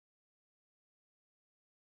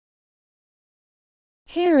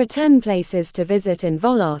Here are 10 places to visit in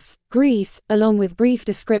Volos, Greece, along with brief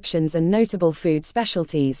descriptions and notable food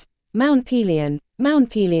specialties. Mount Pelion. Mount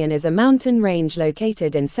Pelion is a mountain range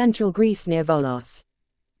located in central Greece near Volos.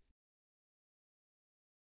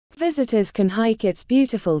 Visitors can hike its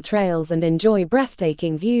beautiful trails and enjoy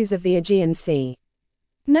breathtaking views of the Aegean Sea.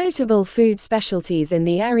 Notable food specialties in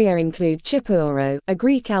the area include chipouro, a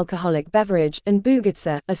Greek alcoholic beverage, and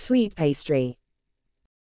bougatsa, a sweet pastry.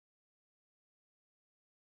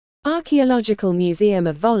 Archaeological Museum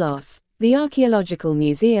of Volos. The Archaeological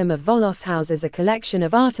Museum of Volos houses a collection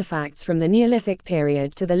of artifacts from the Neolithic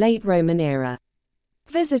period to the late Roman era.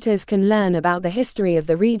 Visitors can learn about the history of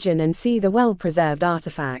the region and see the well-preserved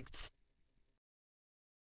artifacts.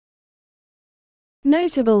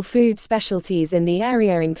 Notable food specialties in the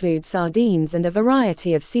area include sardines and a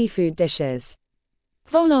variety of seafood dishes.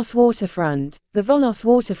 Volos Waterfront. The Volos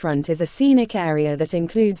Waterfront is a scenic area that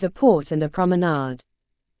includes a port and a promenade.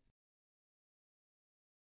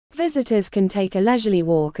 Visitors can take a leisurely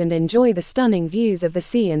walk and enjoy the stunning views of the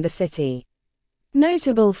sea and the city.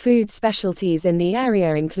 Notable food specialties in the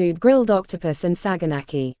area include grilled octopus and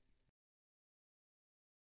saganaki.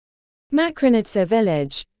 Makrinitsa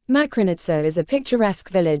Village. Makrinitsa is a picturesque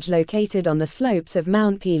village located on the slopes of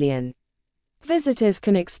Mount Pelion. Visitors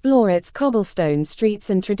can explore its cobblestone streets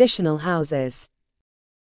and traditional houses.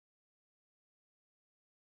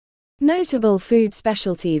 Notable food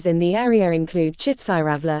specialties in the area include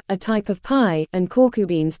chitsairavla, a type of pie, and corku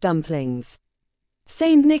beans dumplings.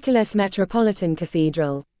 St. Nicholas Metropolitan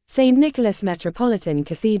Cathedral. St. Nicholas Metropolitan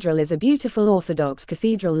Cathedral is a beautiful Orthodox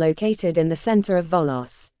cathedral located in the center of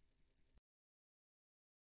Volos.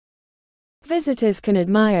 Visitors can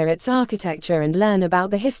admire its architecture and learn about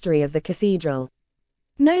the history of the cathedral.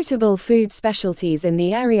 Notable food specialties in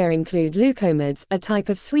the area include loukoumades, a type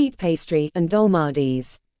of sweet pastry, and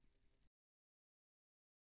dolmades.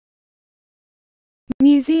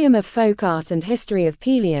 Museum of Folk Art and History of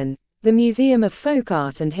Pelion. The Museum of Folk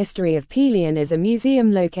Art and History of Pelion is a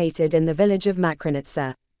museum located in the village of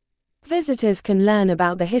Makrinitsa. Visitors can learn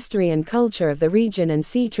about the history and culture of the region and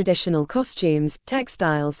see traditional costumes,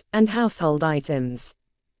 textiles, and household items.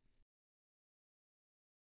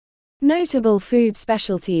 Notable food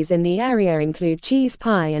specialties in the area include cheese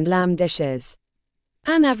pie and lamb dishes.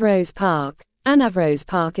 Anavros Park. Anavros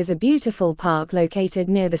Park is a beautiful park located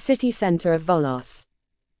near the city center of Volos.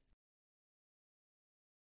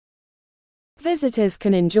 Visitors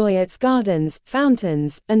can enjoy its gardens,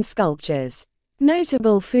 fountains, and sculptures.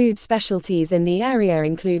 Notable food specialties in the area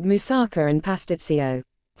include moussaka and pasticcio.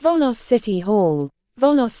 Volos City Hall.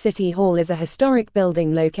 Volos City Hall is a historic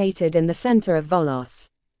building located in the center of Volos.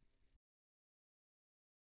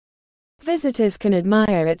 Visitors can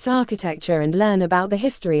admire its architecture and learn about the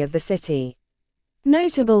history of the city.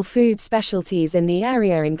 Notable food specialties in the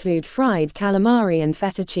area include fried calamari and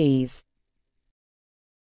feta cheese.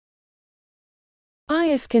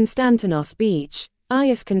 Ios Konstantinos Beach.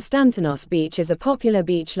 Ios Konstantinos Beach is a popular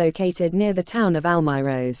beach located near the town of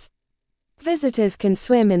Almyros. Visitors can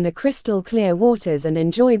swim in the crystal clear waters and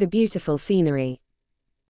enjoy the beautiful scenery.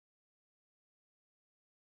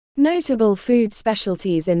 Notable food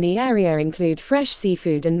specialties in the area include fresh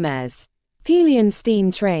seafood and meze. Pelion Steam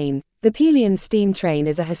Train. The Pelion Steam Train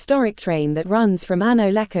is a historic train that runs from Anno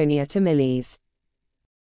Laconia to Miles.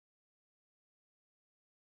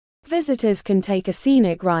 Visitors can take a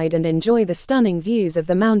scenic ride and enjoy the stunning views of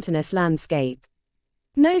the mountainous landscape.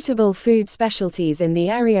 Notable food specialties in the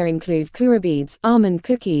area include kourabides, almond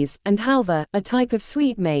cookies, and halva, a type of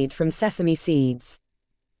sweet made from sesame seeds.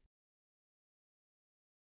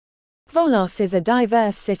 Volos is a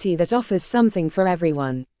diverse city that offers something for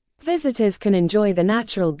everyone. Visitors can enjoy the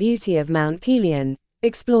natural beauty of Mount Pelion,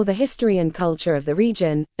 explore the history and culture of the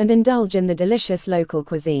region, and indulge in the delicious local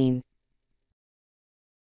cuisine.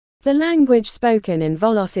 The language spoken in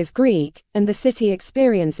Volos is Greek, and the city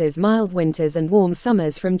experiences mild winters and warm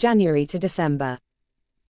summers from January to December.